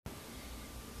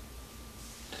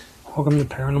Welcome to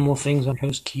Paranormal Things. I'm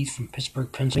host Keith from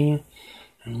Pittsburgh, Pennsylvania.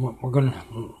 And what we're going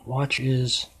to watch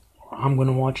is, or I'm going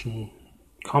to watch and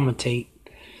commentate,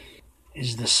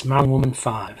 is The Smiling Woman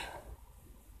 5.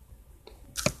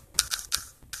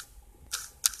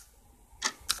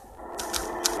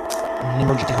 In the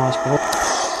emergency hospital.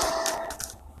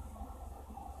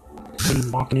 Lady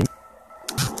walking in.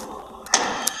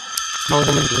 Smiling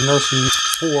woman is a nurse in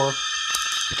floor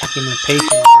protecting the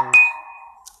patient.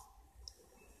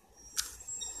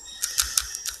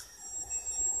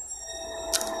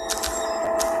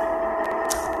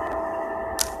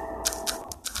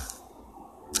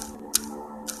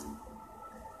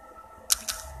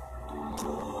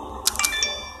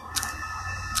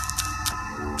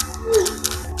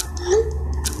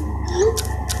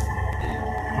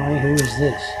 Hi, who is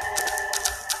this?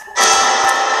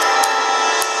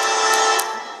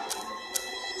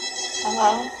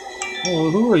 Hello?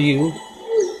 Hello, who are you?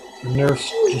 The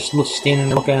nurse just standing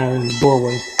there looking at her in the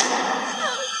doorway. No,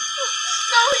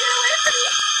 you're away from me!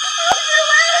 No, you're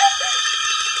away!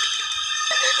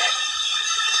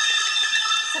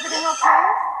 Is everything okay?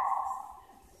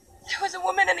 There was a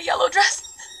woman in a yellow dress.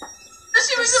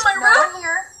 She was in my room. No one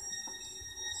here.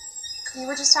 You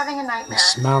were just having a nightmare. The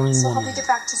smiling so woman. help you get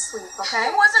back to sleep, okay?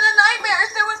 It wasn't a nightmare.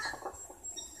 There was...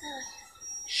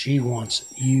 She wants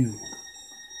you.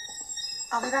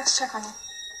 I'll be back to check on you.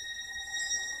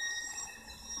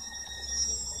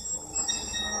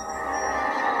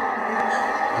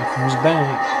 Here comes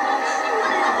back. What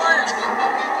do you want?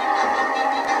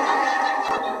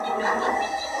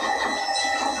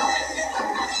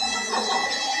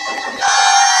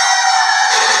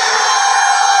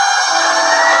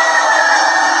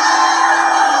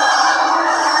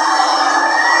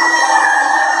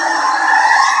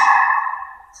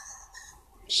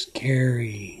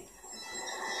 Scary.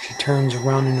 She turns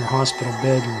around in her hospital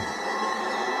bed and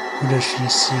who does she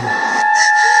see?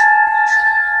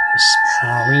 The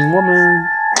smiling woman.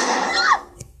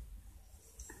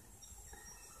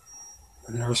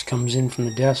 The nurse comes in from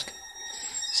the desk,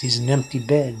 sees an empty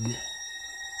bed.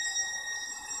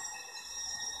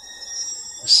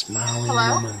 The smiling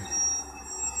Hello? woman.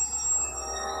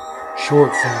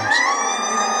 Short films.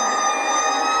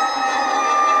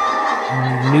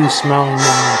 New smiling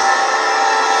woman.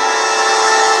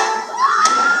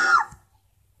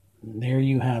 And there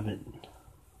you have it.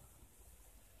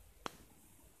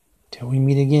 Till we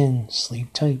meet again,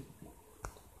 sleep tight.